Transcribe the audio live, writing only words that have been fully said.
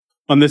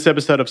On this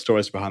episode of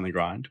Stories Behind the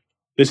Grind,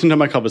 listen to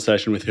my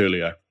conversation with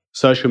Julio,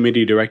 Social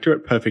Media Director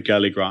at Perfect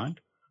Daily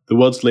Grind, the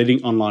world's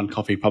leading online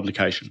coffee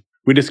publication.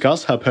 We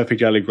discuss how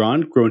Perfect Daily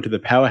Grind grew into the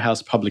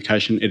powerhouse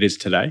publication it is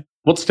today,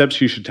 what steps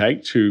you should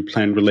take to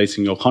plan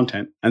releasing your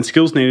content, and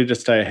skills needed to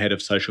stay ahead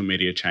of social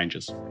media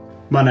changes.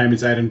 My name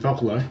is Aidan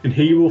Vocalo, and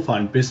here you will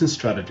find business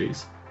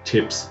strategies,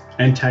 tips,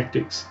 and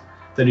tactics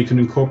that you can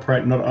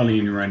incorporate not only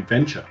in your own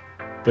venture,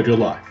 but your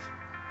life,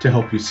 to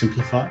help you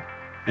simplify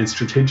and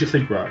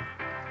strategically grow,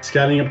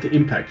 scaling up the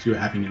impact you are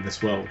having in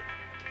this world.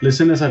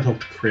 Listen as I talk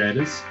to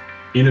creators,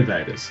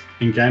 innovators,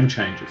 and game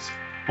changers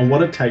on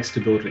what it takes to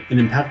build an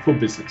impactful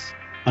business,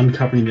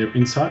 uncovering their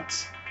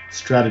insights,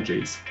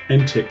 strategies,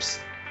 and tips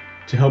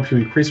to help you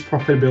increase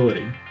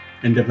profitability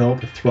and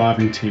develop a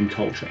thriving team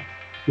culture.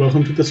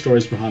 Welcome to the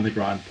Stories Behind the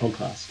Grind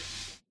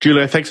podcast.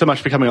 Julio, thanks so much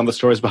for coming on the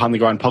Stories Behind the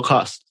Grind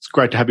podcast. It's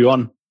great to have you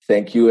on.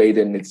 Thank you,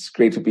 Aidan. It's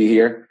great to be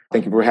here.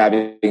 Thank you for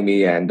having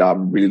me, and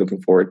I'm really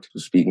looking forward to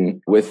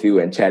speaking with you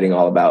and chatting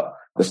all about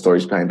the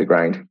stories behind the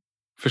grind.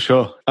 For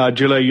sure.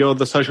 Julio, you're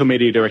the Social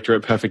Media Director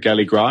at Perfect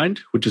Daily Grind,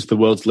 which is the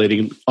world's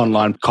leading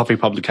online coffee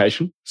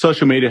publication.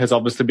 Social media has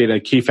obviously been a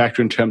key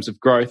factor in terms of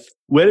growth.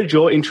 Where did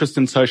your interest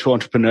in social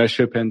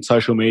entrepreneurship and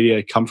social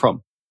media come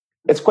from?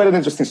 It's quite an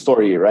interesting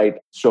story, right?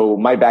 So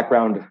my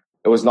background,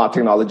 it was not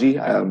technology.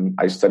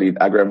 I studied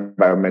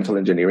agro-environmental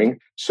engineering.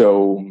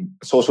 So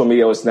social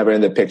media was never in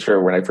the picture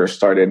when I first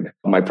started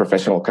my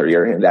professional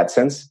career in that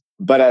sense.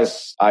 But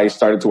as I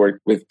started to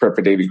work with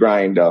Perfect Daily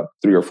Grind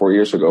 3 or 4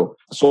 years ago,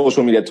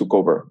 social media took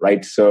over,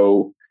 right?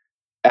 So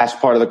as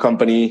part of the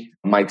company,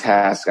 my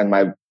task and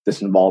my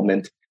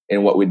disinvolvement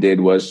in what we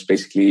did was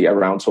basically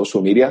around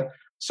social media.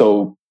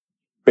 So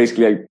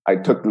basically, I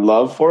took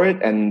love for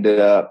it and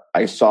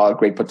I saw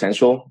great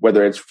potential,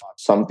 whether it's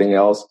something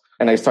else.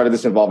 And I started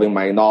disinvolving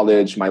my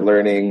knowledge, my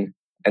learning,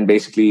 and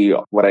basically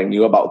what I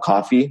knew about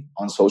coffee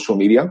on social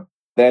media.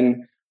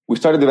 Then we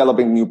started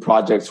developing new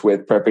projects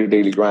with Perfect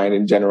Daily Grind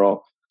in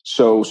general.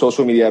 So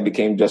social media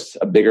became just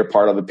a bigger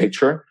part of the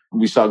picture.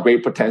 We saw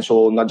great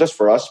potential, not just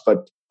for us,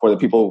 but for the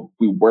people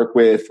we work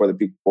with, for the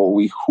people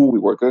who we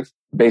work with,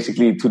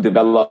 basically to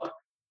develop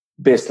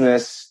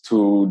business,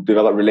 to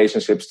develop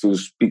relationships, to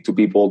speak to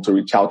people, to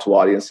reach out to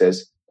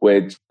audiences,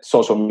 which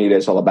social media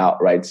is all about,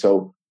 right?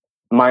 So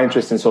my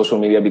interest in social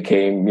media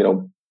became,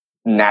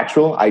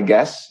 natural, I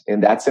guess,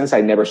 in that sense. I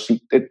never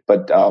sought it,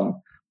 but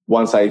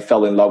once I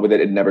fell in love with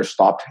it, it never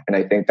stopped. And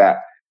I think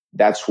that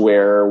that's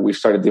where we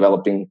started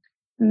developing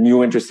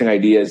new interesting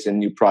ideas and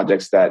new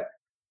projects that,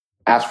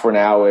 as for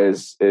now,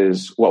 is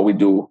what we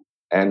do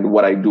and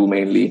what I do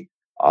mainly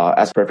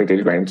as Perfect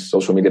Daily Grind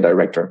social media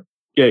director.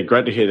 Yeah,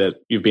 great to hear that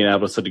you've been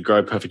able to sort of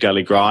grow Perfect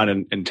Daily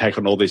Grind and take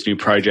on all these new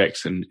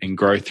projects and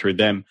grow through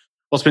them.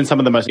 What's been some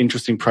of the most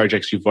interesting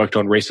projects you've worked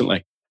on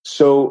recently?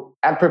 So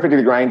at Perfect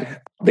Daily Grind,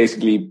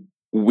 basically,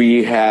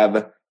 we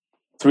have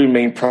 3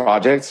 main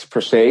projects per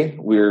se.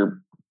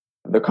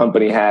 The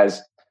company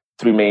has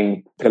 3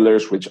 main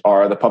pillars, which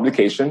are the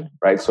publication,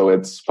 right? So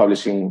it's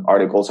publishing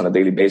articles on a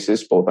daily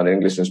basis, both on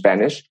English and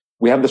Spanish.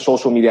 We have the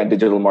social media and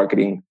digital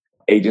marketing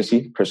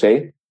agency per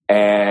se,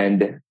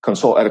 and a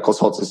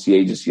consultancy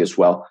agency as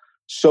well.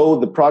 So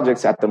the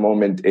projects at the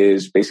moment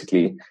is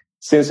basically,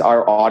 since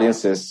our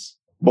audiences,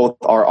 both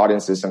our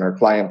audiences and our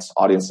clients'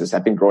 audiences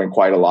have been growing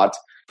quite a lot,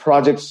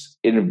 projects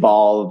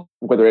involve,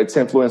 whether it's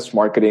influence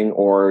marketing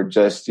or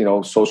just,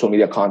 social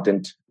media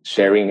content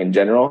sharing in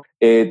general,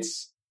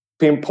 it's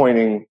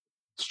pinpointing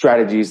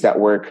strategies that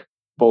work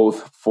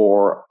both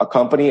for a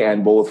company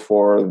and both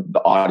for the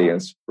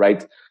audience,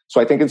 right?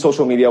 So I think in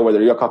social media,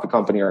 whether you're a coffee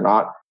company or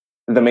not,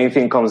 the main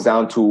thing comes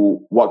down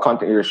to what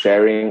content you're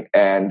sharing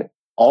and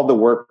all the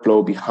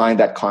workflow behind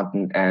that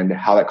content and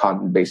how that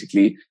content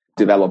basically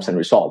develops and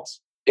results.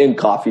 In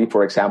coffee,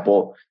 for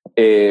example,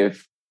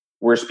 if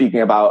we're speaking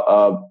about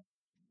a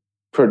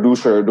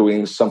producer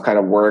doing some kind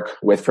of work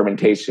with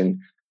fermentation,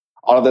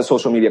 all of the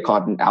social media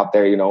content out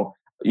there,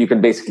 you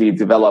can basically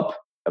develop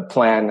a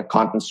plan,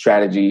 content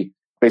strategy,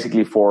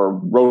 basically for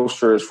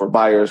roasters, for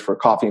buyers, for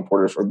coffee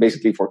importers, or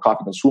basically for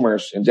coffee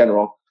consumers in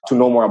general to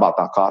know more about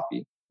that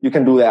coffee. You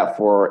can do that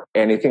for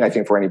anything. I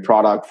think for any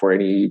product, for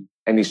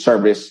any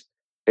service,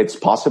 it's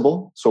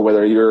possible. So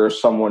whether you're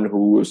someone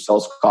who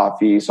sells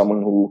coffee,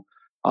 someone who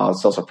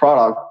sells a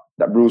product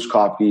that brews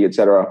coffee,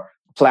 etc.,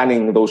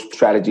 planning those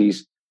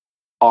strategies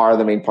are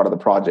the main part of the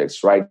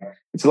projects, right?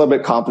 It's a little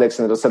bit complex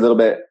and it's a little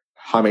bit,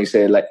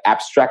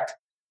 abstract,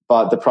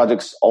 but the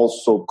projects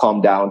also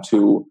come down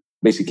to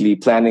basically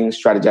planning,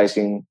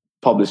 strategizing,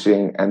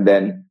 publishing, and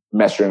then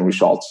measuring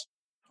results.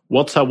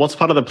 What's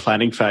part of the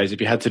planning phase? If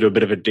you had to do a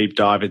bit of a deep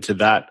dive into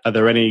that, are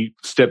there any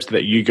steps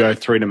that you go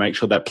through to make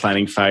sure that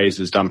planning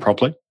phase is done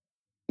properly?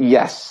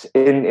 Yes.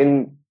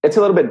 It's a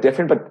little bit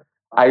different, but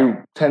I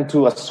tend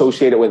to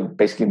associate it with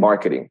basically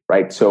marketing,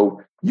 right?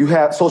 So you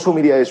have social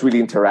media is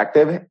really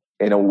interactive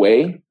in a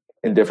way,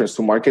 in difference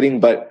to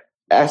marketing. But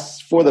as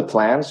for the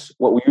plans,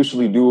 what we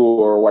usually do,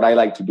 or what I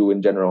like to do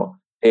in general,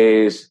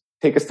 is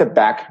take a step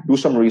back, do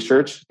some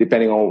research,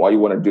 depending on what you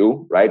want to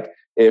do, right?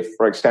 If,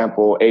 for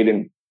example,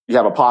 Aidan, you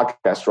have a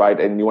podcast, right?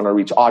 And you want to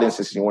reach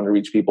audiences and you want to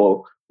reach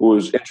people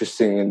who's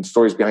interested in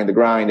stories behind the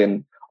grind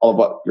and all of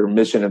what your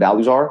mission and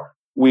values are.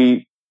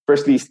 We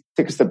firstly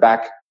take a step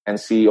back and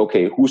see,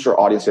 okay, who's our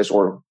audiences,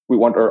 or we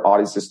want our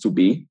audiences to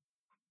be.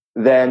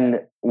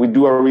 Then we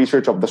do our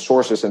research of the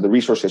sources and the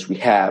resources we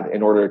have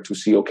in order to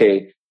see,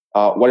 okay,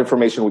 what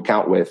information we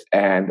count with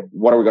and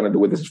what are we going to do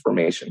with this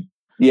information.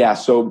 Yeah.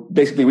 So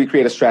basically we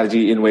create a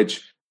strategy in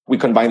which we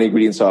combine the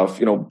ingredients of,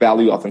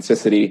 value,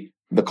 authenticity,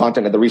 the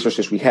content and the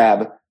resources we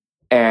have.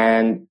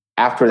 And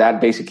after that,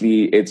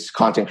 basically it's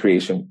content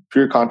creation,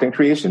 pure content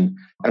creation.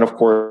 And of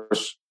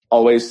course,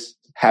 always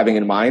having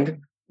in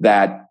mind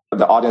that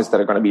the audience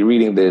that are going to be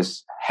reading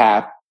this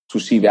have to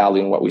see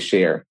value in what we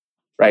share,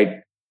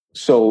 right?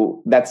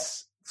 So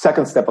that's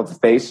second step of the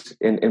phase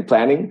in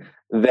planning.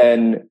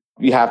 Then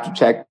you have to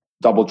check,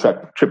 double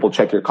check, triple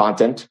check your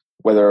content,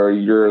 whether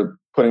you're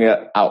putting it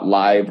out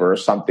live or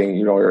something,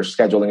 you're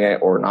scheduling it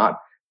or not.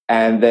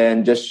 And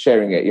then just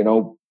sharing it,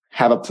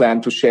 have a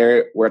plan to share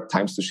it, where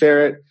times to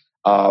share it,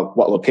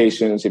 what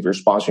locations, if you're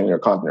sponsoring your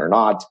content or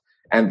not.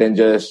 And then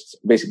just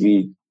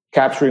basically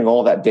capturing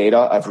all that data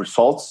of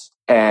results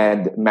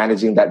and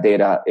managing that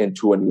data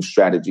into a new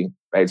strategy,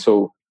 right?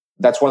 So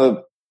that's one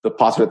of the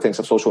positive things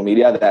of social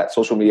media, that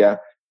social media,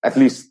 at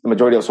least the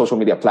majority of social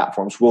media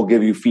platforms, will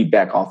give you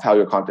feedback of how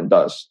your content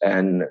does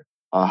and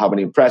how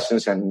many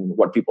impressions and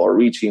what people are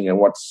reaching and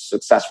what's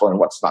successful and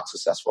what's not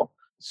successful.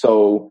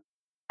 So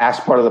as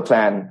part of the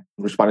plan,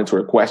 responding to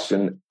your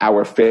question,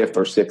 our fifth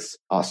or sixth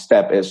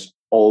step is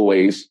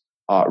always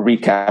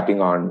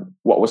recapping on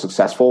what was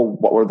successful,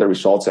 what were the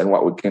results, and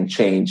what we can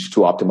change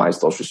to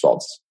optimize those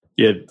results.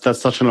 Yeah,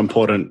 that's such an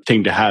important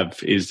thing to have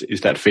is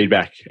that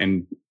feedback,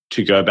 and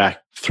to go back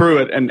through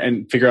it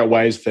and figure out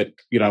ways that,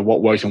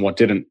 what worked and what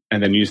didn't,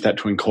 and then use that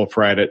to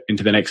incorporate it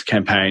into the next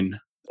campaign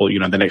or,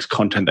 the next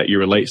content that you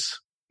release.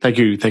 Thank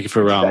you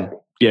for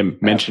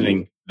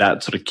mentioning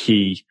that sort of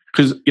key,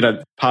 because,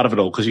 part of it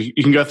all, because you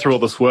can go through all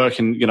this work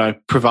and,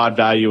 provide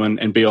value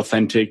and be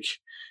authentic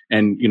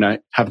and,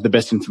 have the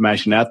best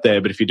information out there.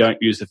 But if you don't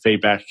use the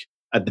feedback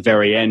at the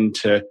very end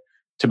to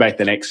make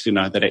the next, the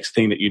next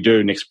thing that you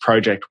do, next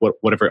project,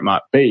 whatever it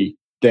might be,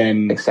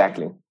 then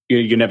exactly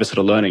you're never sort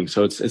of learning.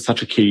 So it's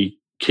such a key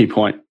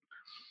point.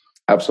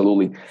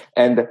 Absolutely.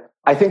 And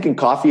I think in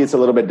coffee, it's a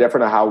little bit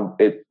different on how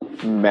it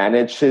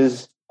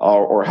manages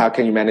or how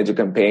can you manage a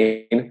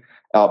campaign.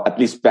 At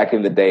least back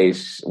in the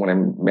days when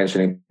I'm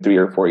mentioning 3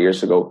 or 4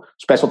 years ago,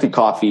 specialty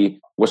coffee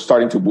was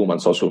starting to boom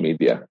on social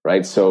media,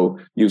 right? So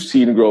you've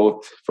seen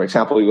growth. For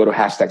example, you go to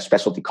hashtag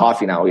specialty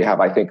coffee now, you have,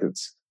 I think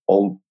it's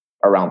all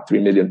around 3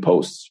 million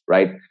posts,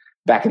 right?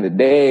 Back in the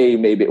day,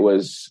 maybe it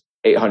was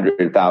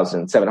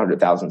 800,000,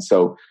 700,000.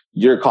 So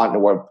your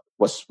content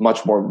was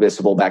much more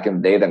visible back in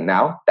the day than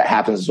now. That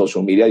happens in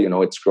social media.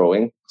 It's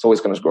growing. It's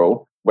always going to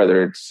grow,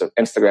 whether it's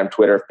Instagram,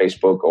 Twitter,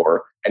 Facebook,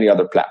 or any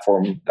other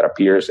platform that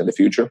appears in the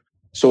future.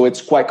 So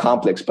it's quite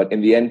complex. But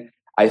in the end,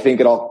 I think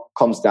it all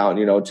comes down,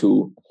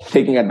 to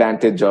taking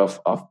advantage of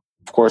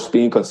course,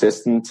 being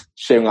consistent,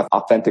 sharing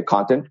authentic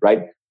content,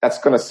 right? That's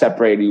going to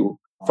separate you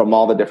from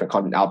all the different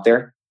content out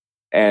there.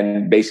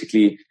 And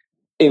basically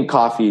in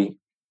coffee,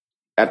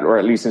 or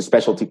at least in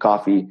specialty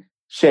coffee,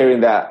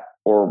 sharing that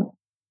or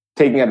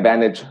taking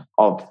advantage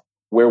of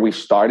where we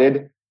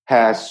started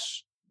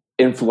has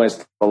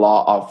influenced a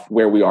lot of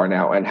where we are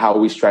now and how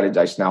we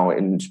strategize now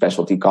in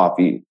specialty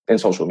coffee in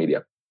social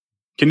media.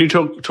 Can you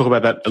talk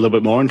about that a little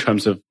bit more in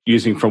terms of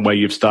using from where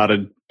you've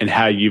started and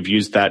how you've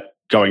used that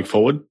going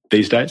forward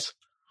these days?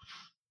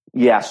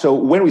 Yeah. So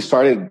when we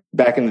started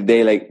back in the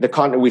day, like the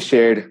content we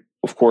shared,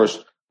 of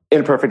course,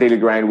 in Perfect Daily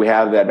Grind, we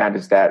have the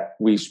advantage that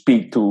we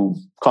speak to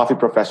coffee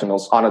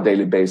professionals on a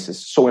daily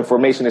basis. So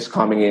information is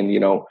coming in,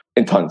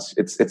 in tons.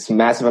 It's a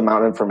massive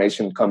amount of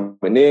information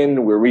coming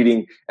in. We're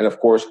reading. And of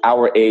course,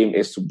 our aim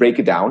is to break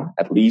it down,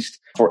 at least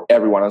for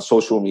everyone on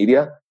social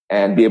media,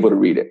 and be able to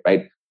read it,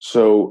 right?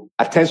 So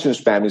attention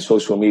span in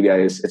social media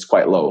it's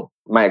quite low.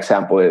 My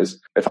example is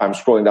if I'm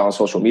scrolling down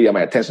social media,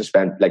 my attention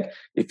span, like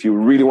if you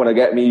really want to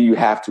get me, you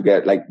have to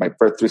get like my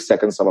first 3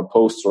 seconds of a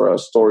post or a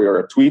story or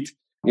a tweet,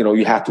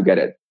 you have to get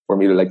it for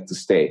me to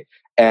stay.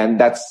 And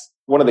that's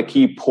one of the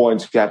key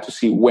points you have to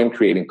see when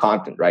creating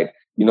content, right?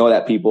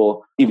 That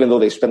people, even though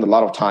they spend a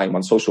lot of time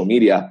on social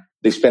media,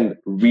 they spend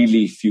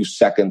really few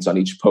seconds on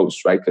each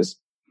post, right?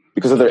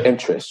 Because of their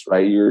interest,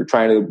 right? You're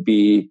trying to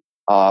be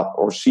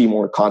or see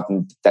more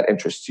content that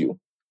interests you.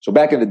 So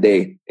back in the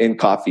day in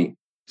coffee,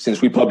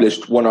 since we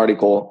published 2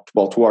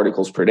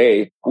 articles per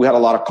day, we had a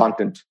lot of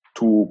content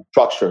to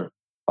structure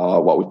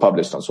what we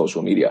published on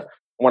social media.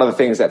 One of the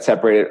things that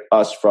separated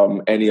us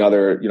from any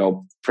other,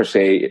 per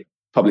se,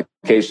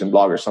 publication,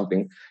 blog or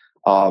something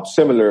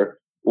similar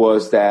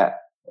was that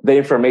the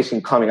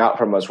information coming out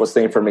from us was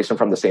the information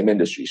from the same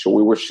industry. So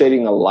we were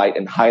shedding a light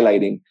and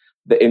highlighting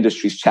the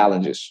industry's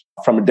challenges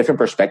from a different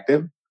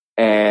perspective.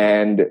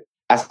 And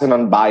as an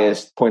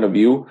unbiased point of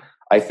view,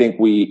 I think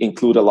we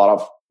include a lot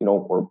of,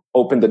 or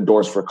open the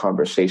doors for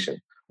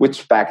conversation,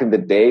 which back in the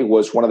day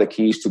was one of the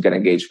keys to get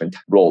engagement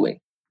rolling.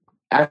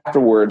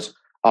 Afterwards,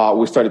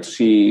 we started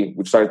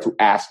to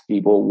ask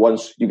people,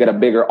 once you get a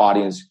bigger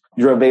audience,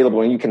 you're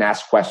available and you can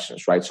ask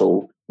questions, right?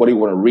 So what do you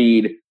want to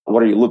read?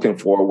 What are you looking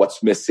for?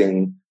 What's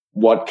missing?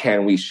 What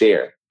can we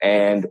share?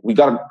 And we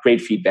got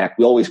great feedback.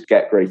 We always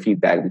get great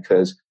feedback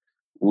because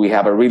we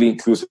have a really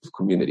inclusive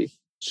community.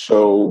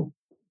 So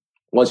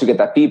once you get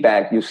that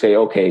feedback, you say,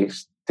 okay,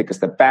 take a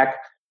step back,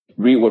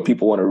 read what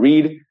people want to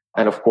read,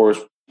 and of course,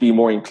 be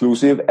more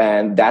inclusive.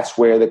 And that's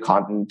where the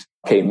content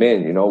came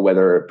in,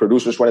 whether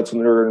producers wanted to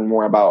learn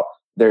more about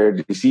their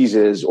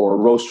diseases, or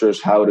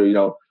roasters how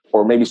to,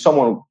 or maybe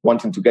someone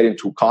wanting to get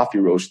into coffee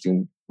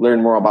roasting,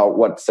 learn more about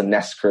what's the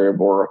nest curve,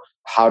 or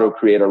how to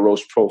create a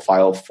roast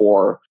profile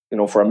for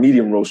a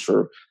medium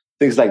roaster,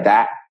 things like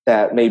that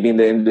maybe in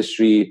the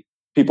industry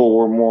people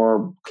were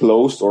more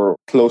close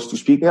to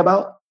speaking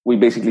about. We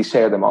basically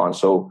share them on.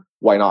 So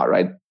why not,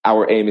 right?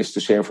 Our aim is to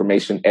share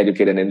information,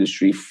 educate an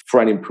industry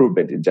for an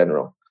improvement in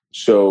general.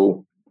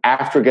 So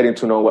after getting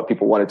to know what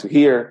people wanted to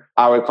hear,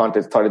 our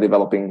content started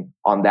developing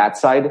on that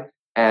side.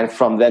 And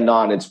from then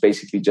on, it's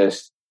basically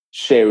just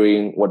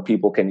sharing what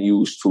people can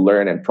use to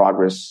learn and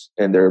progress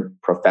in their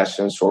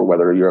professions, or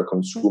whether you're a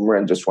consumer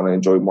and just want to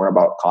enjoy more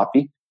about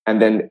coffee.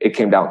 And then it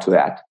came down to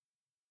that.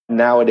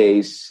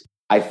 Nowadays,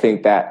 I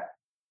think that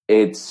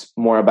it's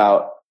more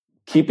about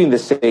keeping the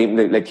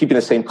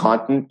same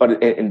content,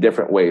 but in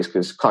different ways,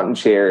 because content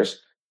shares,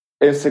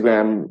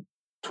 Instagram,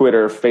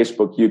 Twitter,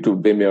 Facebook,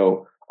 YouTube,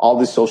 Vimeo, all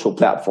these social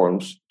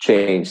platforms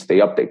change, they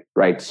update,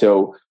 right?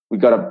 So we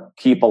got to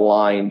keep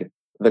aligned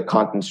the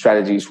content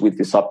strategies with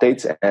these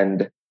updates.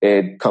 And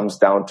it comes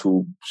down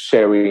to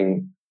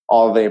sharing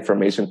all the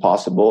information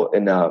possible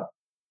in a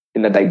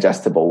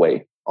digestible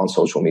way on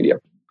social media.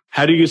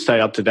 How do you stay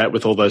up to date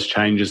with all those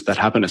changes that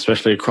happen,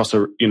 especially across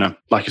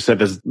like you said,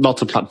 there's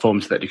lots of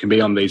platforms that you can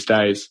be on these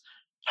days.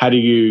 How do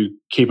you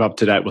keep up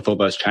to date with all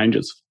those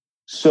changes?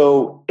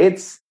 So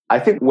I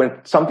think when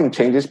something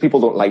changes, people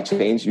don't like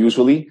change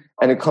usually,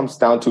 and it comes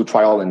down to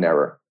trial and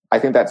error. I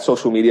think that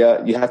social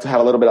media, you have to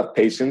have a little bit of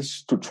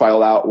patience to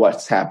trial out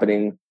what's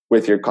happening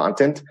with your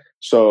content.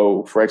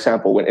 So for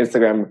example, when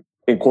Instagram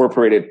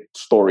incorporated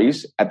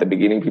stories at the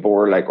beginning, people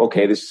were like,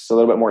 okay, this is a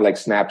little bit more like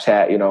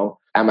Snapchat,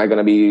 am I going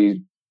to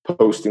be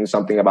posting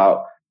something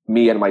about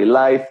me and my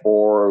life,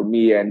 or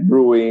me and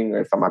brewing?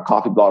 Or if I'm a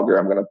coffee blogger,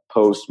 I'm going to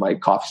post my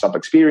coffee shop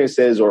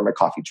experiences or my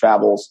coffee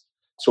travels.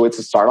 So it's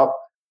a startup.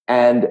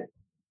 And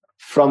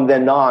from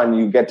then on,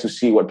 you get to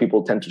see what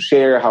people tend to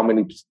share, how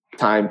many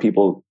time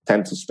people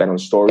tend to spend on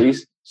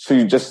stories. So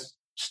you just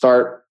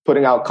start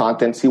putting out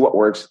content, see what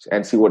works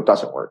and see what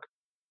doesn't work.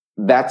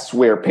 That's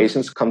where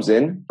patience comes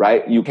in,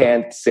 right? You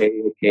can't say,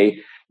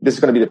 okay, this is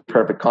going to be the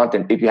perfect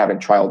content if you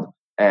haven't trialed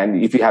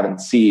and if you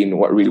haven't seen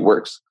what really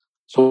works.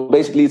 So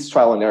basically it's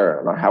trial and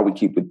error on how we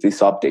keep with these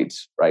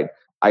updates, right?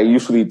 I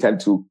usually tend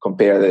to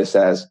compare this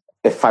as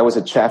if I was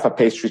a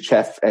pastry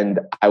chef, and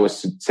I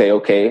was to say,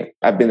 okay,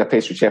 I've been a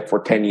pastry chef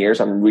for 10 years.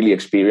 I'm really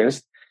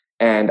experienced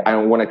and I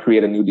want to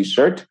create a new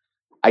dessert.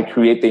 I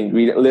create the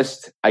ingredient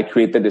list. I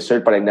create the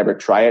dessert, but I never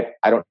try it.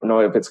 I don't know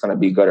if it's going to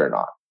be good or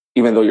not,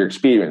 even though you're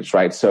experienced,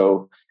 right?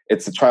 So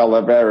it's a trial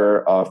and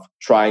error of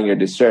trying your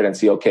dessert and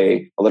see,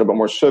 okay, a little bit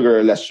more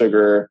sugar, less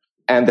sugar.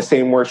 And the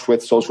same works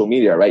with social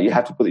media, right? You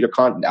have to put your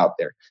content out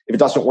there. If it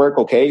doesn't work,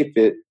 okay,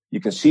 you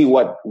can see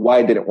why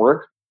it didn't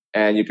work,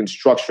 and you can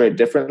structure it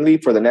differently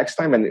for the next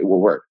time and it will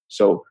work.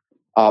 So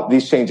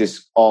these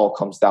changes all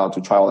comes down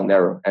to trial and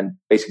error and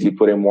basically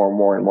putting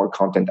more and more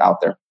content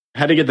out there.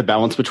 How do you get the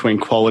balance between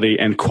quality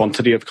and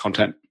quantity of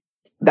content?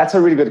 That's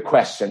a really good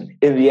question.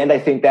 In the end, I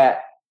think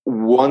that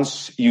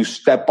once you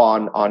step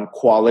on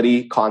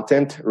quality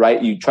content,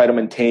 right, you try to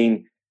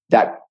maintain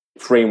that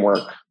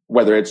framework,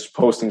 whether it's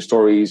posting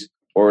stories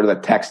or the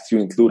text you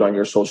include on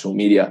your social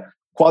media.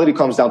 Quality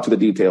comes down to the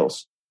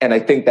details. And I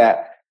think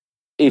that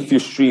if you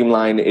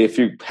streamline, if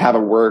you have a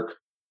work,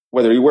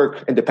 whether you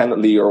work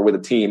independently or with a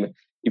team,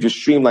 if you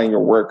streamline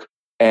your work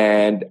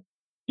and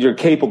you're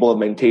capable of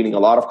maintaining a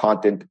lot of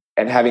content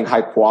and having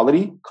high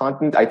quality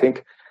content, I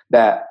think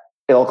that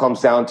it all comes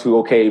down to,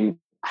 okay,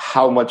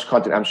 how much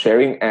content I'm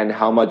sharing and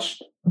how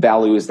much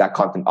value is that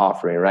content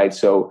offering, right?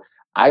 So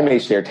I may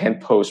share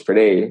 10 posts per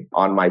day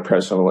on my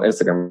personal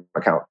Instagram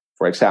account,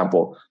 for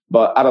example,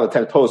 but out of the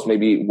 10 posts,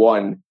 maybe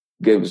one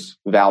gives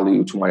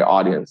value to my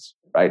audience,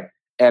 right?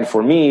 And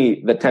for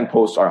me, the 10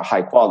 posts are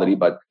high quality,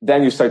 but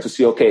then you start to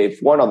see, okay,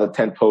 if one of the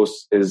 10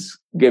 posts is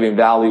giving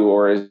value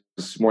or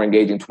is more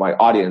engaging to my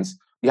audience,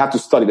 you have to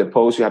study the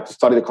post, you have to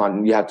study the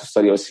content, you have to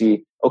study or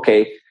see,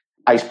 okay,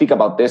 I speak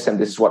about this and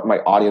this is what my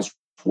audience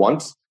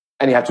wants.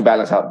 And you have to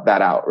balance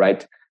that out,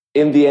 right?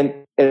 In the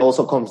end, it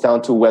also comes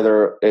down to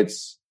whether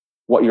it's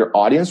what your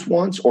audience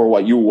wants or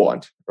what you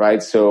want,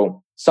 right?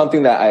 So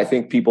something that I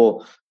think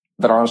people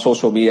that are on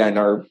social media and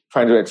are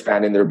trying to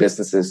expand in their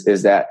businesses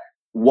is that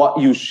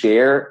what you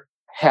share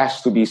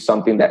has to be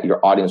something that your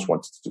audience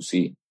wants to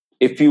see.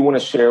 If you want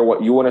to share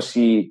what you want to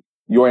see,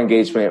 your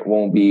engagement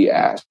won't be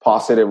as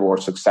positive or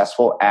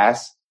successful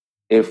as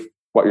if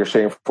what you're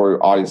sharing for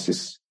your audience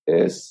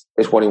is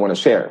what you want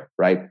to share,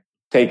 right?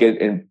 Take it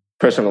in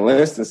personal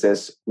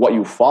instances, what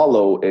you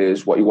follow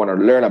is what you want to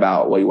learn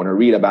about, what you want to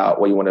read about,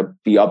 what you want to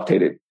be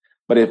updated.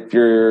 But if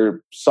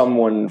you're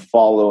someone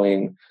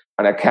following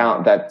an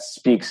account that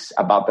speaks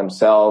about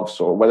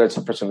themselves, or whether it's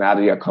a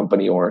personality, a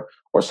company, or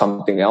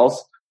something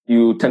else,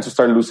 you tend to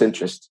start to lose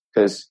interest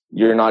because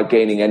you're not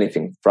gaining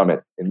anything from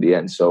it in the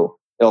end. So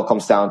it all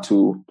comes down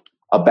to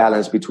a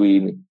balance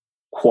between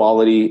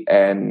quality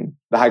and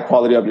the high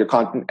quality of your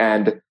content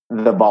and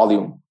the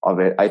volume of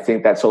it. I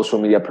think that social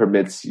media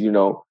permits,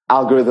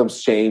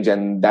 algorithms change,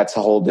 and that's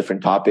a whole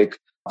different topic.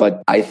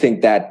 But I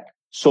think that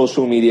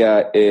social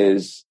media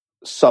is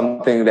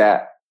something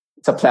that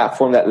it's a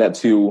platform that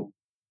lets you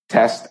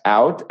test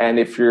out. And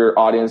if your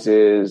audience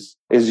is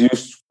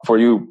used for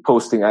you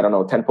posting,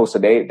 10 posts a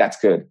day, that's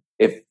good.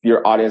 If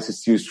your audience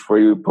is used for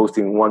you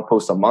posting 1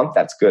 post a month,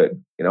 that's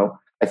good.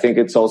 I think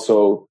it's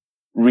also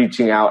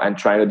reaching out and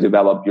trying to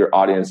develop your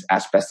audience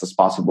as best as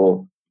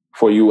possible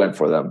for you and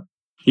for them.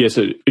 Yeah,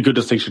 so a good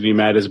distinction you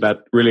made is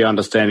about really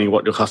understanding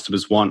what your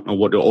customers want or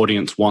what your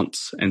audience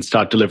wants, and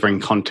start delivering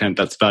content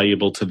that's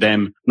valuable to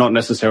them, not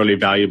necessarily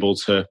valuable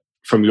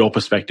from your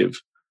perspective.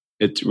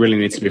 It really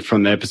needs to be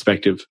from their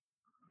perspective.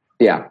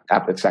 Yeah,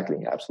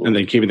 exactly. Absolutely. And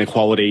then keeping the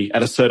quality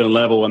at a certain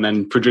level and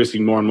then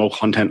producing more and more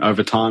content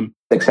over time.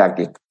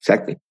 Exactly.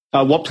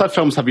 What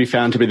platforms have you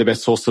found to be the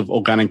best source of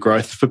organic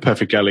growth for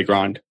Perfect Daily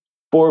Grind?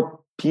 For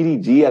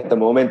PDG at the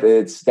moment,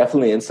 it's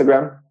definitely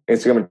Instagram.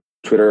 Instagram and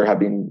Twitter have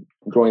been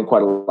growing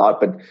quite a lot,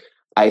 but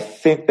I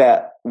think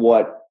that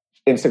what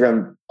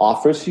Instagram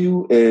offers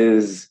you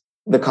is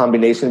the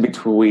combination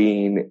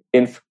between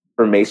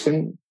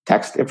information,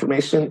 text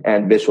information,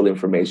 and visual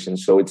information.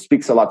 So it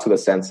speaks a lot to the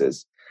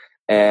senses.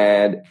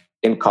 And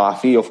in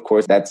coffee, of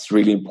course, that's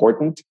really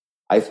important.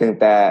 I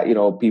think that,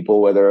 people,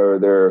 whether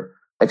they're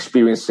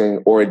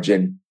experiencing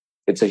origin,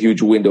 it's a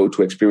huge window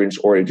to experience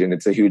origin.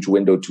 It's a huge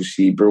window to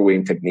see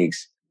brewing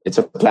techniques. It's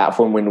a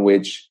platform in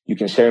which you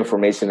can share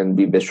information and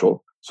be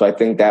visual. So I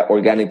think that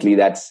organically,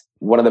 that's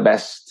one of the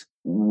best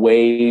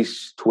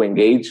ways to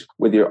engage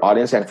with your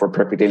audience. And for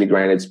Perfect Daily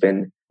Grind, it's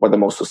been one of the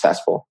most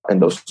successful in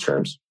those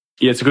terms.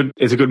 Yeah,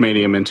 it's a good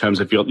medium in terms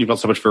of you've got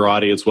so much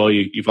variety as well.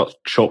 You've got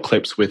short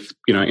clips with,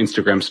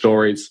 Instagram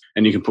stories,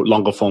 and you can put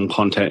longer form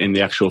content in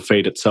the actual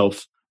feed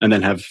itself, and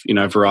then have,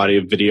 a variety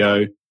of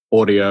video,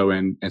 audio,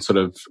 and sort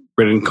of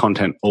written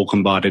content all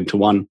combined into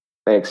one.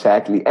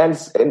 Exactly. And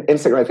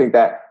Instagram, I think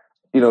that,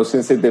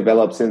 since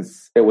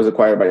it was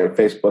acquired by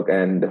Facebook,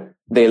 and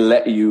they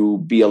let you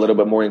be a little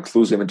bit more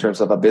inclusive in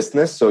terms of a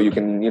business. So you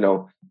can,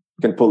 you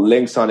can put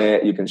links on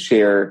it, you can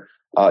share,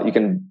 you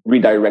can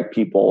redirect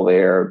people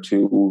there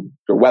to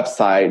your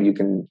website. You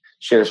can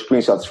share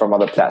screenshots from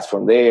other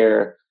platforms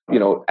there,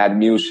 add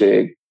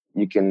music.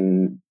 You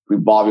can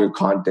revolve your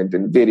content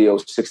in video,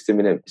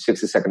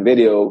 60-second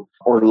video,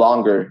 or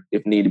longer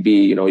if need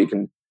be. You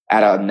can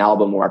add an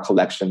album or a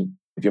collection,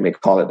 if you may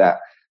call it that,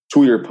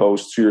 to your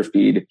post, to your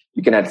feed.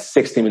 You can add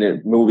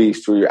 60-minute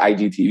movies to your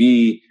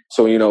IGTV.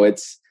 So,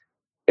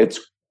 it's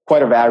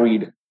quite a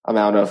varied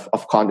amount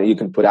of content you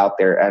can put out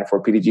there. And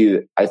for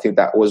PDG, I think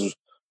that was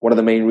one of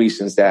the main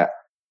reasons that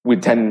we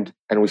tend,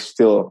 and we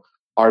still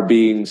are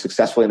being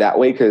successful in that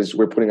way, because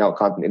we're putting out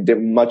content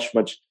in much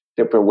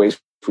different ways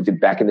we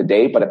did back in the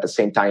day, but at the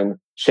same time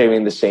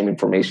sharing the same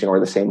information or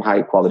the same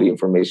high quality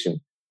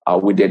information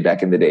we did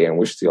back in the day, and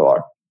we still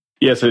are.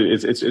 Yeah, so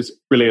it's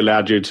really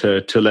allowed you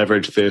to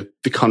leverage the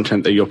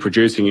content that you're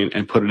producing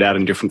and put it out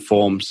in different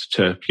forms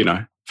to,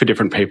 for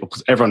different people,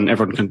 because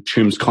everyone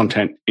consumes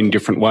content in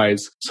different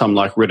ways. Some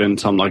like written,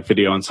 some like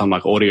video, and some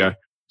like audio.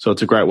 So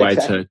it's a great way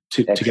to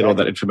get all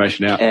that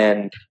information out.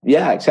 And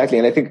yeah, exactly.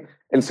 And I think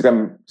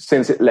Instagram,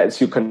 since it lets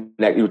you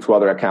connect you to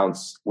other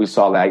accounts, we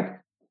saw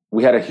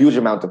we had a huge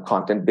amount of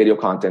content, video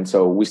content.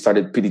 So we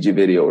started PDG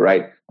Video,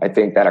 right? I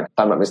think that, if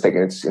I'm not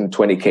mistaken, it's in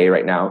 20K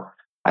right now.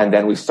 And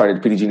then we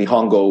started PDG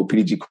Nihongo,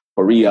 PDG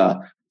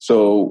Korea.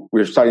 So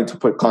we're starting to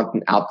put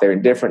content out there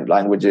in different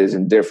languages,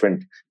 in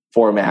different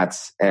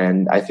formats.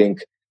 And I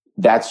think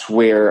that's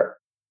where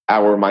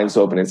our minds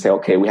open and say,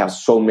 okay, we have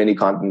so many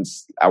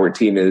contents. Our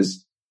team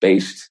is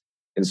based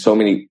in so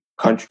many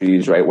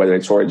countries, right? Whether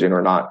it's origin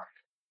or not.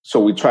 So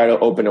we try to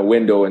open a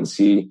window and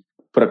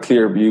put a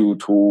clear view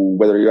to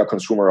whether you're a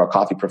consumer or a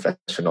coffee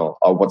professional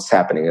of what's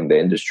happening in the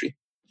industry.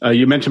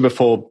 You mentioned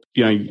before,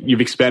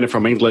 you've expanded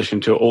from English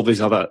into all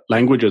these other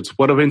languages.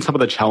 What have been some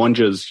of the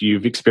challenges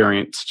you've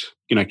experienced,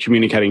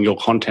 communicating your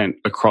content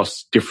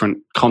across different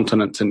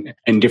continents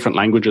and different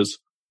languages?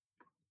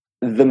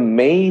 The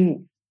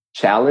main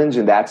challenge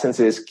in that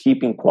sense is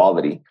keeping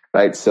quality,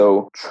 right?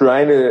 So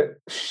trying to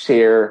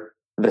share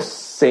the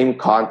same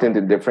content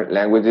in different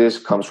languages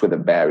comes with a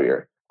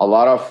barrier. A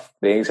lot of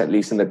things, at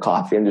least in the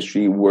coffee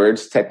industry,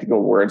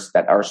 technical words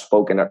that are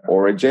spoken at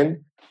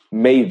origin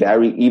may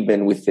vary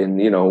even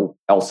within,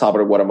 El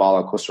Salvador,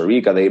 Guatemala, Costa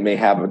Rica. They may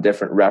have a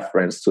different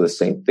reference to the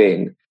same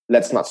thing.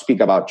 Let's not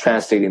speak about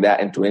translating that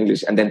into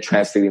English and then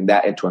translating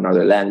that into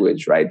another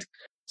language, right?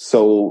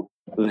 So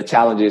the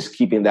challenge is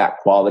keeping that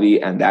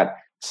quality and that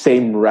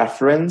same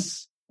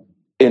reference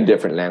in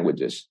different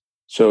languages.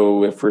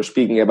 So if we're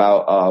speaking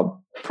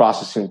about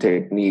processing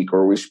technique,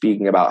 or we're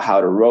speaking about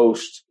how to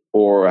roast,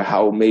 or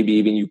how maybe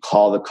even you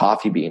call the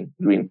coffee bean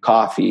green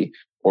coffee,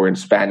 or in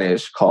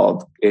Spanish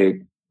called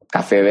café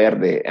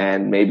verde,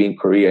 and maybe in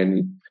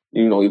Korean,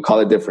 you call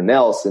it different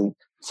else and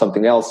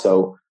something else.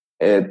 So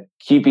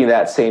keeping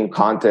that same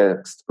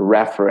context,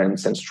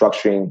 reference, and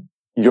structuring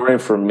your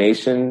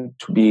information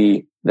to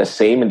be the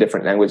same in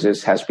different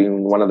languages has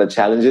been one of the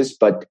challenges.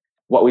 But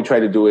what we try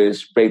to do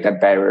is break that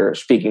barrier,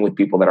 speaking with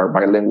people that are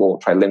bilingual,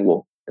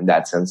 trilingual in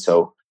that sense.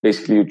 So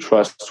basically you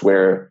trust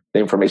where the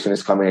information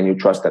is coming, and you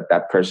trust that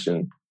that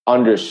person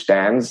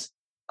understands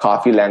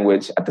coffee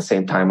language at the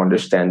same time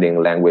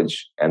understanding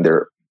language and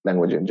their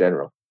language in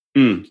general.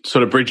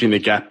 Sort of bridging the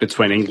gap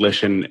between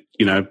English and,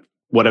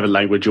 whatever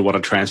language you want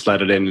to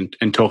translate it in,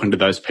 and talking to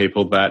those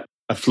people that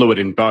are fluid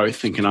in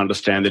both and can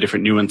understand the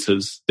different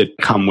nuances that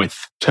come with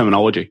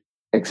terminology.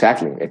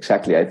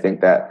 Exactly. I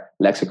think that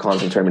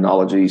lexicons and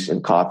terminologies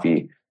in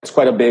coffee, it's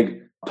quite a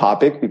big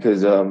topic,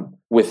 because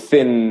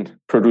within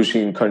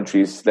producing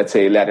countries, let's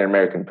say Latin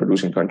American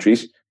producing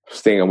countries,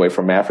 staying away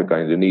from Africa,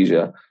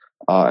 Indonesia,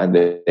 and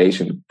the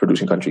Asian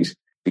producing countries,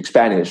 speak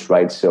Spanish,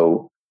 right?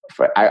 So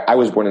I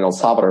was born in El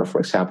Salvador, for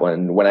example,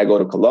 and when I go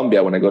to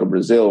Colombia, when I go to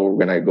Brazil,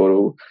 when I go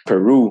to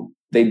Peru,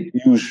 they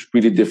use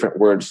really different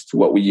words to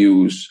what we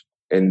use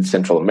in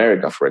Central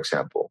America, for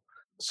example.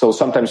 So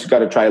sometimes you got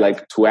to try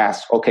to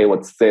ask, okay,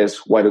 what's this?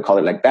 Why do you call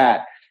it like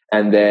that?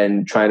 And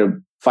then try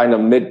to find a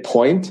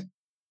midpoint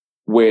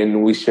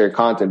when we share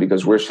content,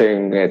 because we're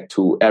sharing it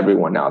to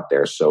everyone out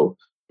there. So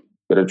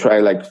got to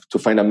try to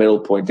find a middle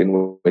point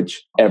in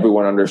which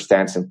everyone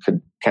understands and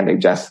can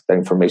digest the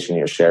information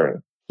you're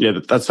sharing. Yeah,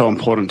 that's so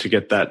important to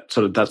get that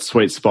sort of that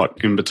sweet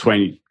spot in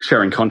between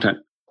sharing content.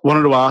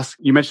 Wanted to ask,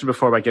 you mentioned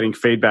before about getting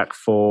feedback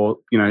for,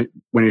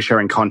 when you're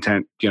sharing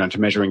content, to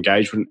measure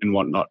engagement and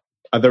whatnot.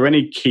 Are there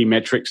any key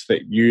metrics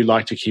that you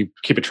like to keep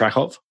a track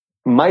of?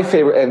 My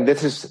favorite, and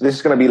this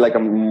is going to be a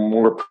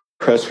more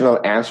personal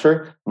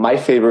answer. My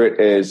favorite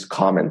is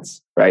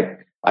comments, right?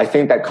 I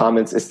think that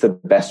comments is the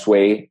best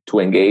way to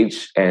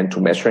engage and to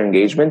measure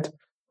engagement.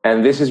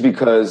 And this is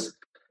because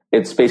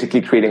it's basically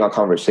creating a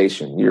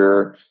conversation.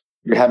 You're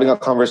having a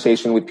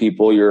conversation with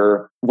people.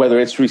 Whether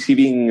it's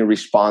receiving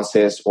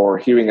responses or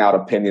hearing out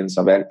opinions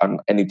on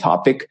any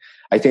topic.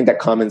 I think that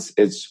comments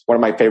is one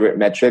of my favorite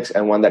metrics,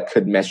 and one that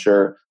could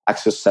measure a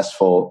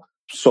successful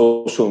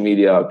social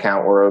media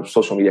account or a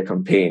social media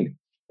campaign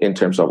in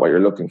terms of what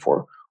you're looking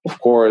for. Of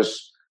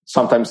course,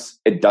 sometimes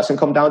it doesn't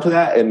come down to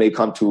that. It may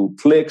come to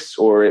clicks,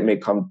 or it may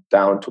come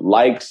down to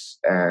likes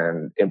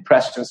and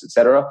impressions,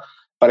 etc.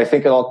 But I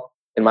think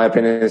in my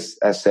opinion,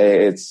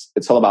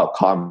 it's all about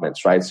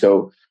comments, right?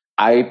 So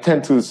I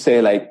tend to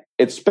say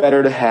it's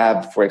better to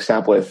have, for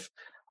example, if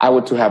I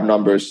were to have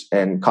numbers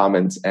and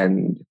comments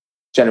and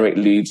generate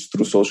leads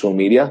through social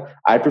media,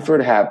 I prefer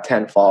to have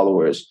 10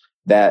 followers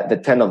that the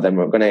 10 of them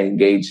are going to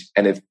engage.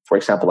 And if, for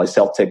example, I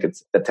sell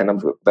tickets, the 10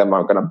 of them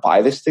are going to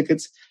buy these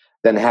tickets,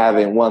 then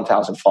having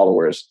 1,000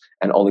 followers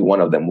and only one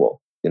of them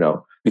will,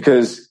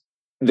 because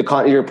the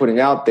content you're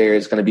putting out there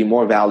is going to be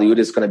more valued.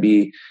 It's going to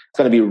be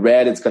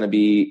read. It's going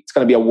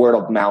to be a word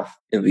of mouth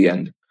in the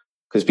end,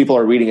 because people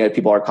are reading it,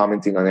 people are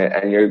commenting on it,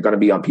 and you're going to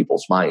be on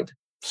people's mind.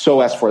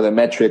 So as for the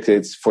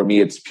metrics, for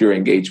me, it's pure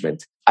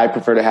engagement. I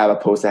prefer to have a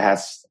post that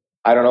has,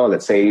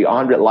 let's say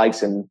 100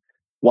 likes and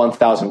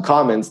 1,000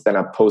 comments than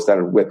a post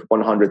that with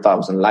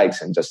 100,000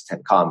 likes and just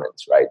 10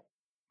 comments, right?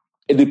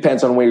 It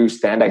depends on where you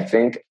stand, I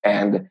think.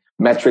 And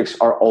metrics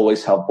are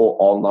always helpful.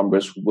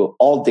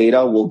 All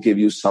data will give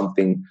you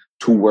something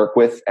to work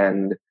with,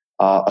 and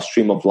a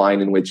stream of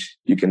line in which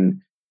you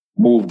can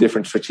move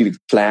different strategic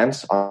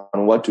plans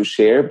on what to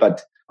share.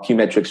 But key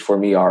metrics for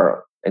me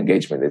are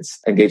engagement. It's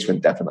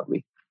engagement,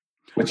 definitely,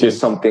 which is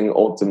something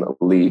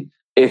ultimately,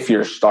 if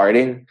you're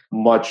starting,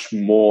 much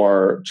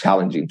more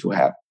challenging to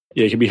have.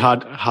 Yeah, it can be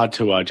hard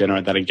to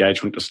generate that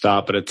engagement to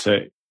start, but it's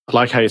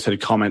like how you said,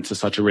 comments are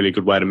such a really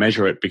good way to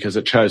measure it, because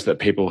it shows that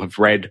people have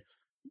read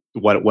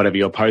whatever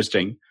you're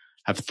posting,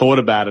 have thought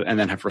about it, and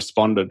then have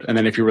responded. And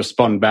then if you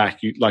respond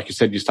back, like you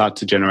said, you start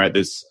to generate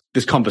this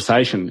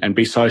conversation and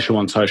be social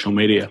on social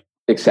media.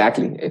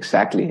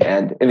 Exactly.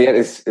 And in the end,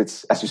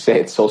 it's as you say,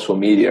 it's social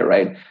media,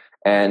 right?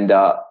 And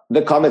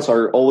the comments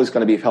are always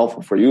going to be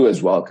helpful for you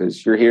as well,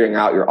 because you're hearing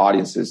out your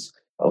audience's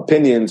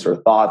opinions or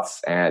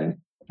thoughts, and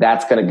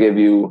that's going to give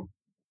you,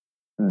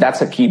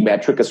 that's a key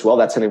metric as well.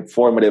 That's an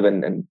informative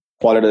and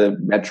qualitative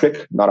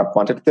metric, not a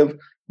quantitative.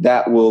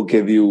 That will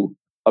give you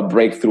a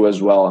breakthrough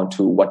as well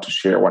onto what to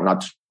share, what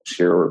not to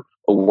share, or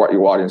what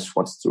your audience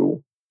wants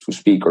to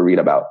speak or read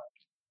about.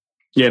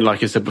 Yeah,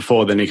 like I said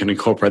before, then you can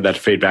incorporate that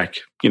feedback,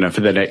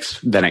 for the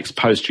next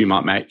post you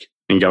might make,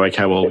 and go,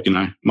 okay, well,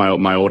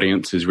 my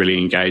audience is really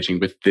engaging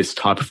with this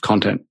type of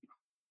content.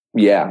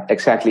 Yeah,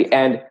 exactly.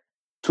 And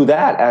to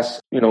that, as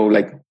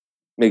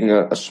making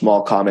a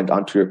small comment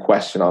onto your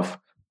question of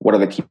what are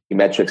the key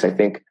metrics, I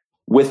think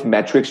with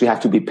metrics, you have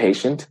to be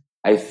patient.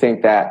 I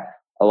think that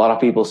a lot of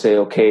people say,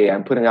 okay,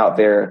 I'm putting out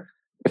there,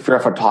 if you're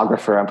a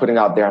photographer, I'm putting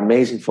out there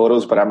amazing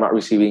photos, but I'm not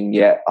receiving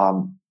yet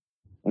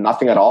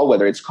nothing at all,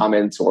 whether it's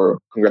comments or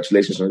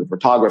congratulations on the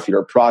photography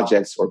or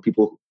projects or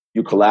people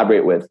you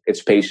collaborate with,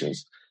 it's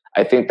patience.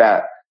 I think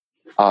that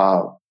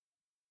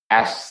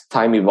as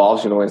time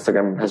evolves,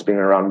 Instagram has been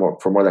around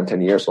for more than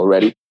 10 years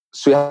already.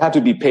 So you have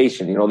to be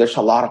patient. There's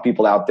a lot of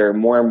people out there.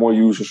 More and more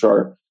users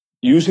are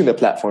using the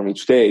platform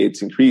each day.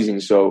 It's increasing.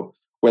 So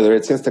whether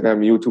it's Instagram,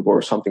 YouTube,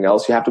 or something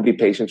else, you have to be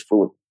patient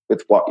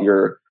with what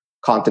your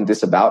content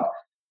is about.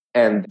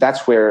 And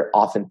that's where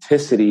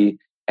authenticity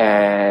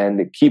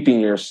and keeping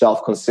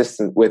yourself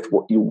consistent with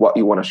what you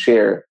want to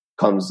share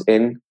comes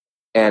in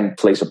and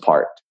plays a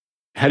part.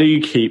 How do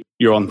you keep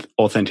your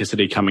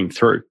authenticity coming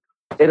through?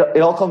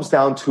 It all comes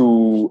down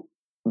to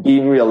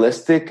being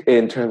realistic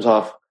in terms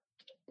of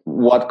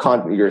what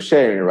content you're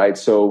sharing, right?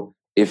 So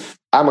if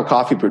I'm a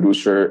coffee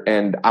producer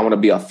and I want to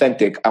be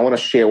authentic, I want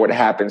to share what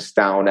happens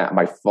down at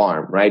my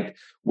farm, right?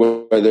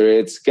 Whether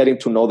it's getting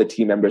to know the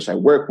team members I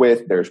work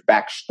with, there's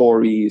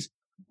backstories,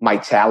 my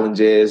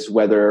challenges,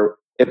 whether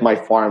if my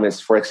farm is,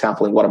 for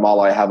example, in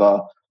Guatemala, I have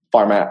a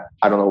farm at,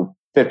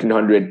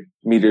 1,500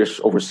 meters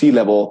over sea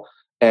level,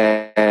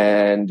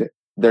 and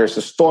there's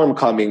a storm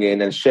coming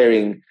in, and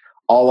sharing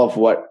all of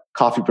what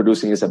coffee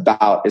producing is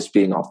about is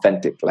being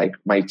authentic, like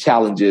my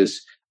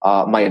challenges,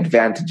 my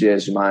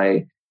advantages,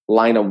 my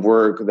line of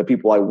work, the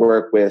people I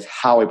work with,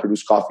 how I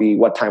produce coffee,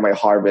 what time I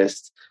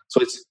harvest.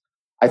 So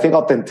I think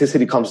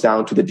authenticity comes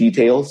down to the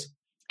details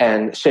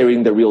and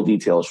sharing the real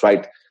details,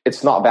 right?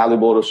 It's not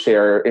valuable to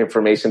share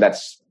information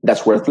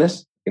that's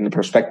worthless in the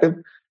perspective.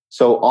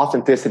 So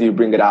authenticity, you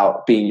bring it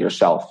out being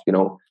yourself.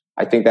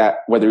 I think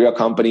that whether you're a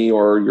company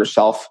or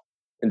yourself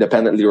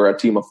independently or a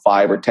team of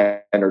 5 or 10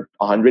 or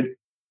 100,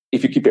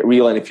 if you keep it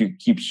real and if you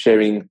keep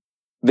sharing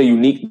the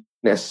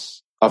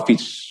uniqueness of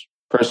each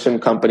person,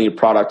 company,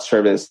 product,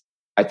 service,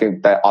 I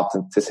think that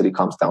authenticity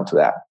comes down to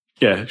that.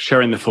 Yeah,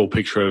 sharing the full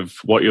picture of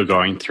what you're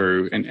going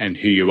through and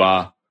who you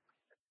are.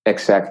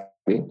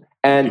 Exactly.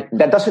 And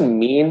that doesn't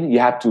mean you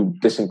have to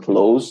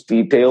disclose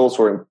details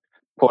or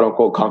quote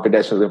unquote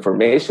confidential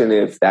information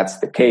if that's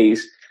the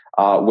case.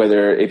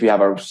 Whether if you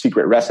have a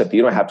secret recipe,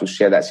 you don't have to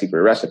share that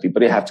secret recipe,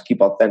 but you have to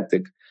keep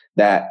authentic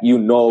that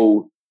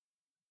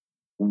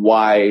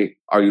why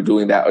are you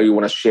doing that, or you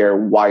want to share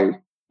why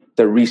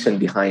the reason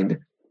behind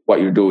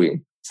what you're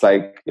doing. It's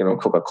like,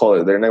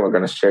 Coca-Cola, they're never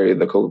going to share you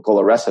the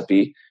Coca-Cola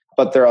recipe,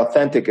 but they're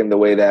authentic in the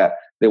way that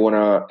they want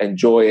to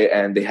enjoy it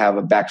and they have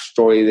a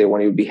backstory. They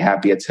want you to be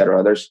happy,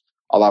 etc. There's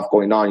a lot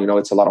going on.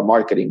 It's a lot of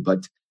marketing,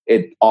 but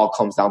it all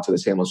comes down to the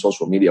same on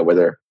social media,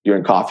 whether you're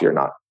in coffee or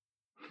not.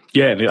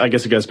 Yeah, I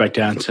guess it goes back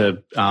down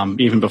to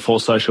even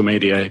before social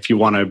media. If you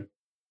want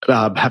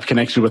to have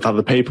connection with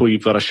other people,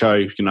 you've got to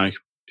show,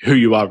 who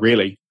you are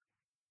really.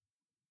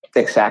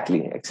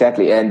 Exactly.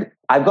 And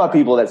I've got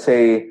people that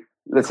say,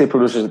 let's say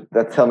producers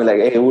that tell me like,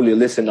 hey, Julio,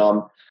 listen,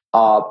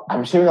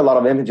 I'm sharing a lot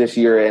of images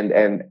here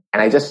and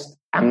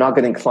I'm not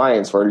getting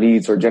clients or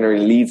leads or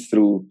generating leads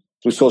through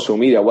social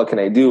media. What can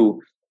I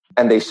do?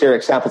 And they share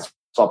examples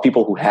of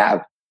people who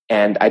have,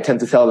 and I tend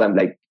to tell them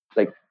like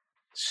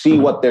see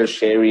what they're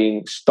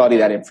sharing, study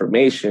that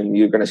information.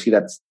 You're going to see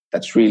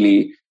that's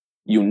really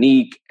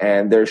unique,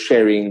 and they're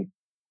sharing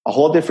a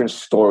whole different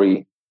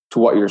story to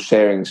what you're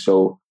sharing.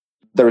 So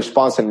the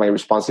response and my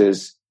response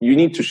is you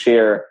need to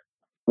share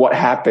what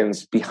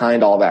happens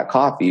behind all that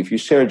coffee. If you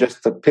share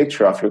just a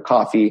picture of your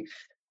coffee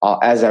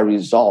as a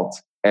result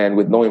and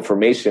with no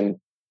information,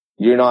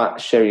 you're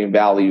not sharing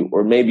value,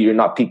 or maybe you're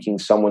not piquing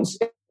someone's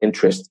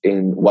interest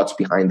in what's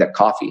behind that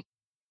coffee.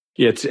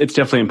 Yeah, it's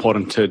definitely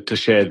important to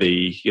share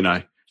the,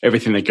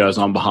 everything that goes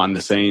on behind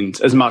the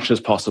scenes as much as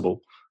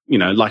possible.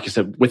 Like you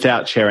said,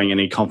 without sharing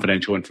any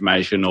confidential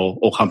information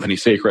or company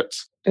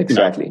secrets.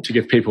 Exactly. To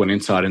give people an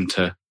insight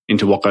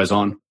into what goes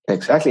on.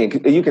 Exactly.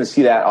 And you can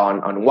see that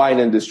on wine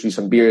industries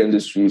and beer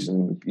industries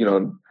and,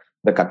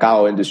 the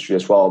cacao industry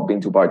as well,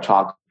 bean to bar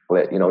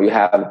chocolate.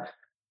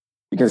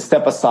 You can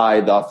step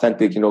aside the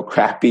authentic,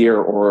 craft beer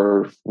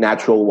or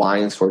natural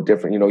wines or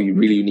different,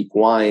 really unique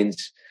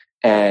wines.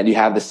 And you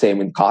have the same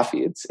in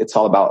coffee. It's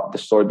all about the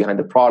story behind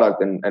the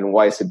product and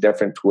why is it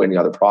different to any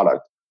other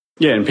product.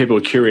 Yeah. And people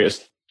are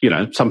curious.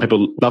 Some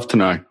people love to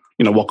know,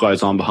 what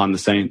goes on behind the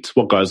scenes,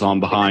 what goes on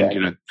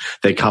behind,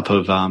 their cup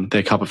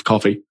of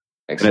coffee.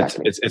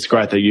 Exactly. And it's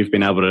great that you've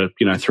been able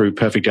to, through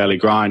Perfect Daily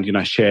Grind,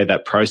 share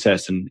that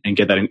process and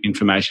get that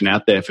information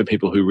out there for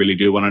people who really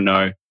do want to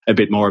know a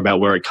bit more about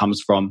where it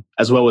comes from,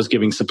 as well as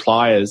giving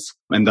suppliers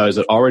and those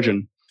at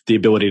origin the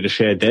ability to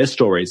share their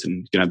stories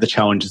and, the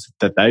challenges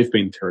that they've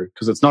been through,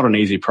 because it's not an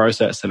easy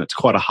process and it's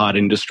quite a hard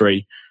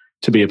industry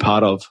to be a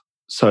part of.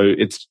 So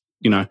it's,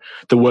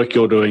 the work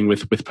you're doing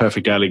with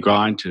Perfect Daily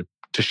Grind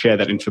to share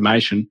that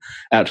information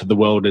out to the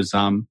world is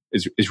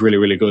really,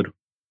 really good.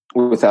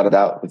 Without a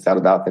doubt.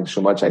 Thanks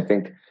so much. I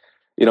think,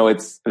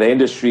 it's the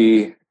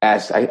industry,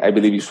 as I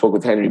believe you spoke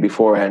with Henry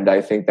before, and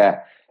I think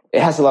that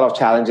it has a lot of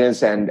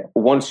challenges. And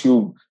once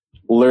you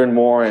learn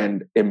more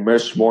and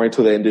immerse more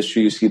into the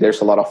industry, you see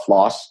there's a lot of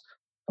flaws,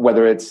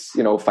 whether it's,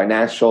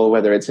 financial,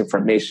 whether it's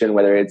information,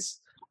 whether it's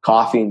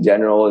coffee in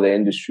general. The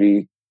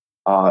industry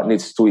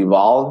needs to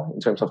evolve in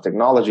terms of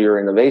technology or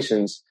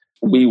innovations.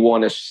 we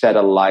want to shed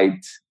a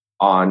light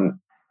on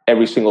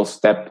every single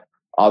step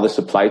of the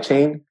supply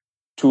chain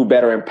to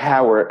better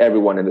empower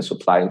everyone in the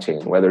supply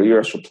chain, whether you're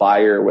a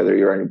supplier, whether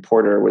you're an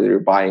importer, whether you're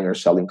buying or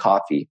selling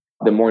coffee.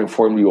 The more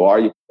informed you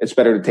are, it's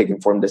better to take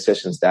informed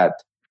decisions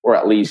or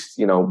at least,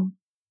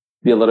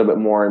 be a little bit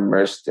more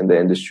immersed in the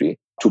industry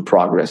to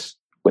progress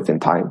within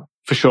time.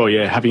 For sure,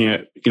 yeah.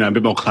 Having a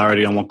bit more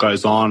clarity on what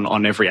goes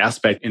on every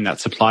aspect in that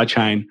supply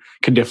chain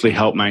can definitely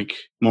help make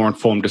more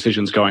informed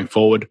decisions going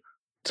forward.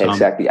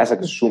 Exactly, as a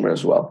consumer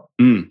as well.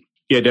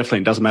 Yeah, definitely.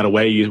 It doesn't matter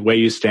where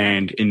you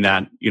stand in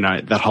that,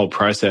 that whole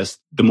process.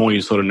 The more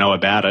you sort of know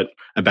about it,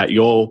 about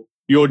your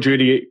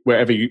duty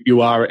wherever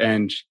you are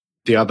and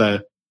the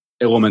other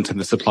elements in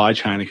the supply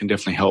chain, it can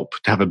definitely help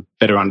to have a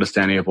better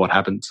understanding of what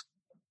happens.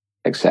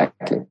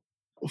 Exactly.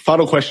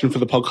 Final question for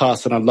the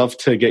podcast, and I'd love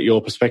to get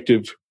your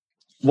perspective.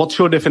 What's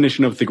your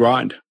definition of the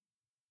grind?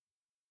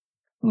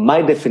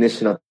 My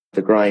definition of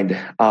the grind,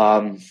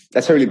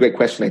 that's a really great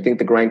question. I think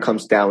the grind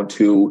comes down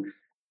to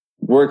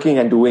working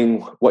and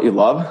doing what you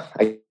love.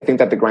 I think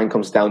that the grind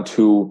comes down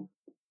to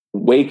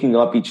waking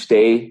up each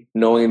day,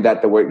 knowing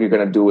that the work you're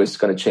going to do is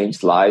going to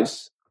change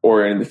lives,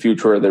 or in the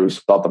future, the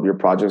result of your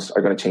projects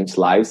are going to change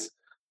lives.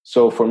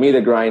 So for me,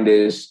 the grind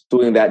is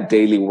doing that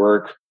daily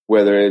work,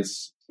 whether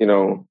it's,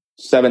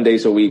 7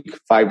 days a week,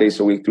 5 days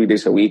a week, 3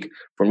 days a week.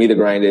 For me, the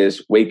grind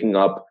is waking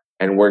up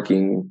and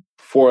working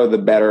for the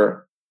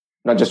better,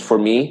 not just for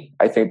me.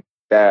 I think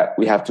that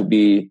we have to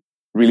be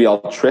really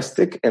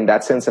altruistic in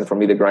that sense. And for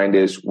me, the grind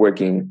is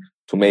working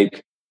to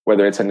make,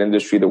 whether it's an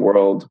industry, the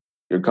world,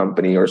 your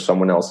company, or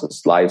someone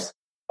else's lives,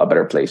 a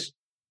better place.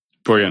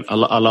 Brilliant.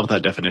 I love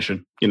that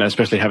definition,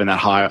 especially having that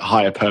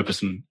higher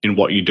purpose in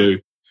what you do.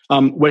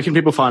 Where can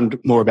people find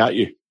more about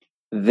you?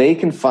 They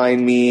can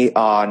find me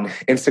on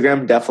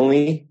Instagram,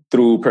 definitely,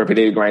 through Perfect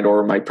Daily Grind,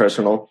 or my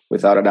personal,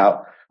 without a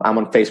doubt. I'm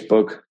on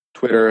Facebook,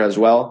 Twitter as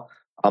well.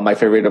 My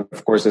favorite,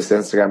 of course, is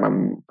Instagram.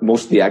 I'm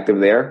mostly active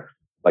there.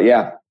 But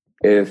yeah,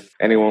 if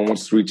anyone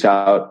wants to reach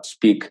out,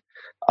 speak,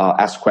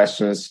 ask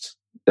questions,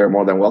 they're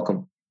more than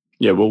welcome.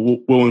 Yeah,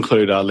 we'll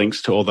include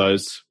links to all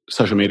those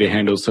social media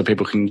handles so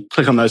people can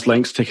click on those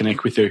links to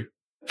connect with you.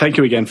 Thank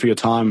you again for your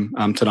time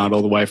tonight,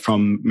 all the way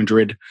from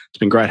Madrid. It's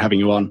been great having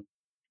you on.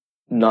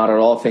 Not at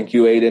all. Thank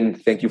you, Aiden.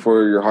 Thank you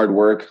for your hard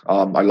work.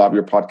 I love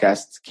your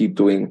podcast. Keep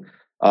doing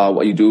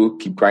what you do.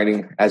 Keep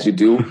grinding as you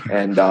do.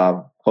 And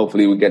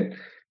hopefully we get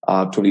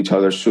to meet each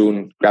other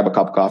soon, grab a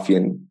cup of coffee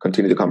and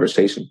continue the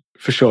conversation.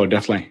 For sure,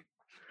 definitely.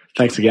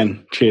 Thanks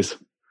again. Cheers.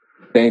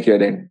 Thank you,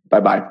 Aiden.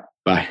 Bye-bye.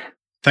 Bye.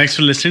 Thanks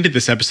for listening to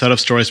this episode of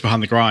Stories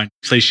Behind the Grind.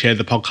 Please share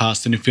the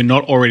podcast. And if you're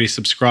not already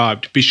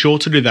subscribed, be sure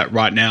to do that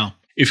right now.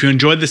 If you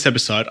enjoyed this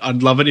episode,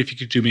 I'd love it if you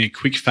could do me a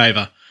quick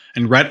favor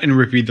and rate and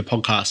review the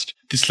podcast.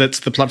 This lets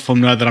the platform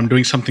know that I'm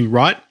doing something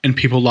right and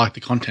people like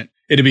the content.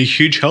 It'd be a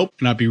huge help,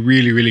 and I'd be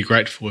really, really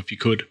grateful if you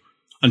could.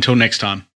 Until next time.